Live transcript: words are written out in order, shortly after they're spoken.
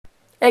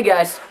Hey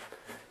guys,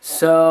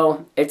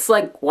 so it's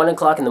like 1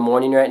 o'clock in the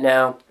morning right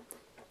now,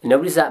 and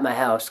nobody's at my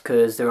house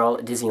because they're all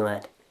at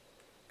Disneyland,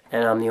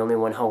 and I'm the only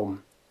one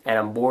home, and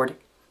I'm bored,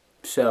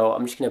 so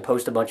I'm just going to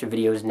post a bunch of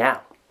videos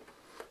now.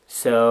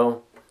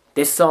 So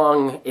this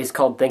song is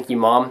called Thank You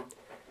Mom,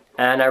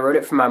 and I wrote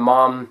it for my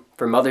mom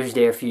for Mother's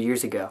Day a few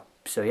years ago,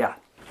 so yeah.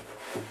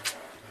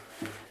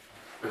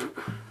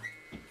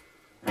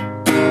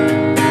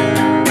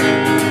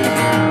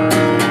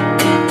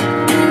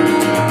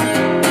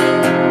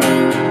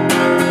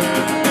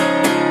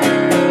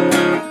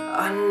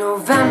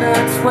 November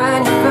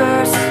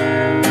 21st,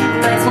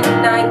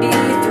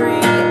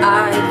 1993,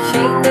 I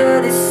came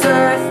to this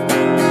earth.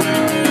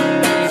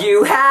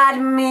 You had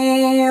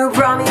me, you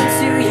brought me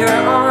to your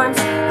arms.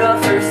 The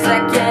first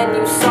second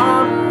you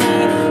saw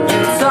me,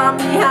 you taught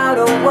me how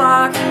to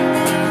walk.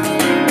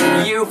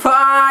 You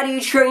potty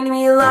trained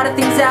me, a lot of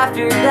things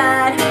after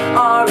that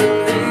are a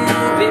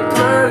little bit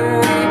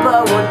blurry,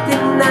 but one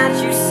thing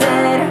that you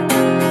said,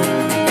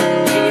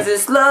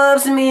 Jesus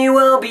loves me,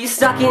 will be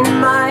stuck in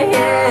my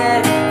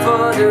head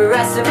for the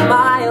rest of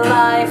my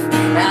life.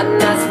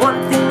 And that's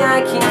one thing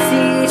I can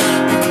teach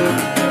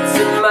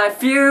to my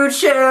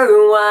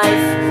future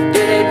wife.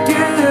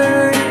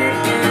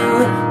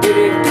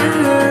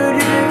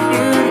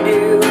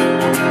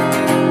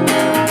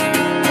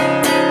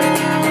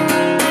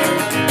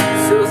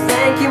 So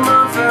thank you,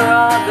 Mom, for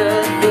all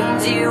the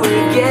things you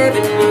have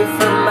given me,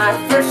 from my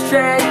first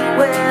treading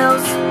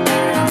wheels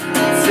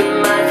to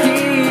my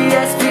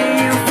PSP.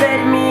 You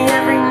fed me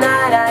every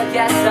night, I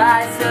guess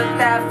I took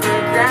that for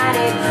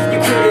granted. You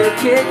could have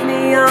kicked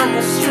me on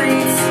the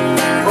streets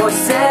or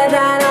said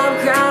that I'm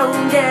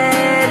grounded,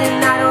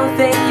 and I don't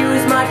thank you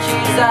as much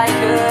as I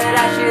could.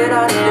 I should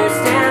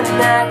understand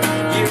that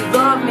you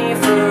love me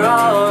for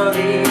all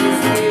these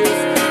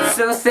years.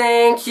 So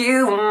thank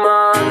you, Mom.